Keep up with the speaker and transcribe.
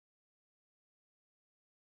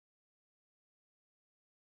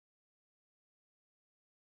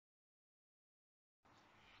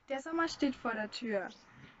Der Sommer steht vor der Tür.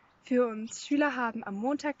 Für uns Schüler haben am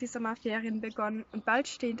Montag die Sommerferien begonnen und bald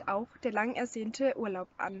steht auch der lang ersehnte Urlaub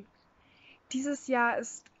an. Dieses Jahr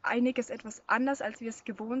ist einiges etwas anders, als wir es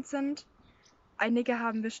gewohnt sind. Einige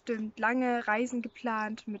haben bestimmt lange Reisen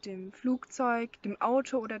geplant mit dem Flugzeug, dem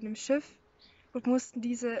Auto oder dem Schiff und mussten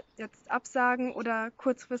diese jetzt absagen oder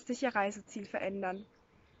kurzfristig ihr Reiseziel verändern.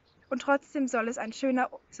 Und trotzdem soll es ein schöner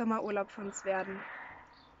Sommerurlaub für uns werden.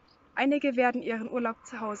 Einige werden ihren Urlaub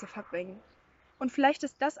zu Hause verbringen. Und vielleicht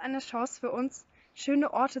ist das eine Chance für uns,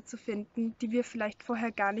 schöne Orte zu finden, die wir vielleicht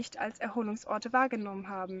vorher gar nicht als Erholungsorte wahrgenommen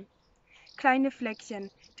haben. Kleine Fleckchen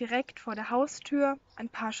direkt vor der Haustür, ein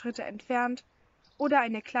paar Schritte entfernt oder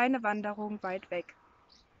eine kleine Wanderung weit weg.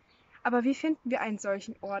 Aber wie finden wir einen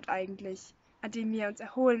solchen Ort eigentlich, an dem wir uns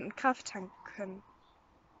erholen und Kraft tanken können?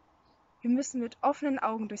 Wir müssen mit offenen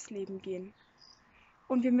Augen durchs Leben gehen.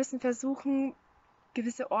 Und wir müssen versuchen,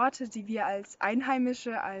 gewisse Orte, die wir als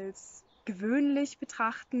Einheimische, als gewöhnlich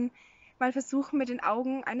betrachten, mal versuchen mit den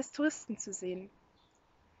Augen eines Touristen zu sehen.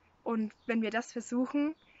 Und wenn wir das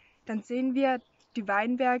versuchen, dann sehen wir die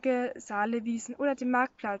Weinberge, Saalewiesen oder den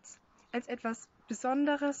Marktplatz als etwas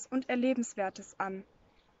Besonderes und Erlebenswertes an.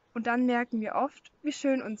 Und dann merken wir oft, wie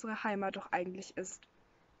schön unsere Heimat doch eigentlich ist.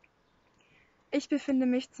 Ich befinde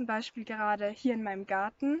mich zum Beispiel gerade hier in meinem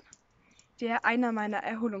Garten, der einer meiner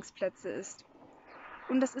Erholungsplätze ist.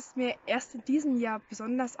 Und es ist mir erst in diesem Jahr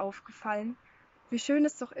besonders aufgefallen, wie schön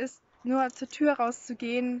es doch ist, nur zur Tür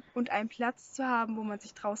rauszugehen und einen Platz zu haben, wo man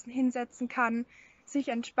sich draußen hinsetzen kann, sich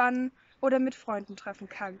entspannen oder mit Freunden treffen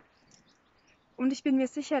kann. Und ich bin mir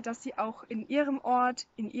sicher, dass Sie auch in Ihrem Ort,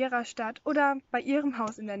 in Ihrer Stadt oder bei Ihrem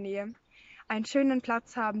Haus in der Nähe einen schönen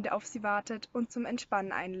Platz haben, der auf Sie wartet und zum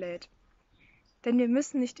Entspannen einlädt. Denn wir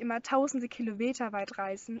müssen nicht immer tausende Kilometer weit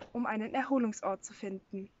reisen, um einen Erholungsort zu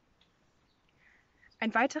finden.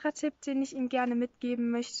 Ein weiterer Tipp, den ich Ihnen gerne mitgeben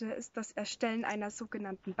möchte, ist das Erstellen einer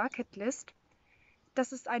sogenannten Bucketlist.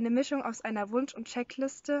 Das ist eine Mischung aus einer Wunsch- und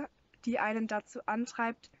Checkliste, die einen dazu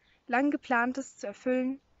antreibt, lang geplantes zu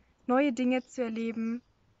erfüllen, neue Dinge zu erleben,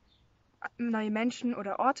 neue Menschen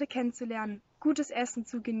oder Orte kennenzulernen, gutes Essen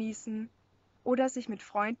zu genießen oder sich mit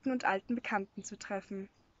Freunden und alten Bekannten zu treffen.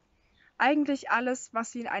 Eigentlich alles,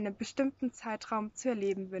 was Sie in einem bestimmten Zeitraum zu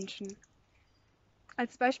erleben wünschen.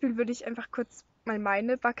 Als Beispiel würde ich einfach kurz mal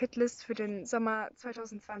meine Bucketlist für den Sommer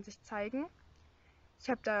 2020 zeigen. Ich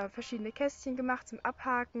habe da verschiedene Kästchen gemacht zum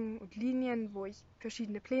Abhaken und Linien, wo ich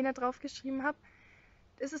verschiedene Pläne draufgeschrieben habe.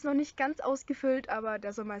 Es ist noch nicht ganz ausgefüllt, aber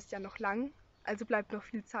der Sommer ist ja noch lang, also bleibt noch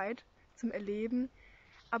viel Zeit zum Erleben.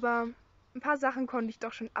 Aber ein paar Sachen konnte ich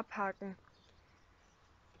doch schon abhaken.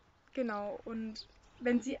 Genau, und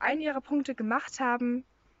wenn Sie einen Ihrer Punkte gemacht haben,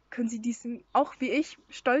 können Sie diesen auch wie ich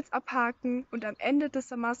stolz abhaken und am Ende des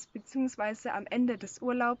Sommers bzw. am Ende des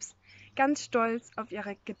Urlaubs ganz stolz auf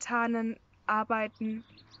Ihre getanen Arbeiten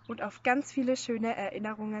und auf ganz viele schöne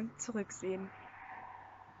Erinnerungen zurücksehen.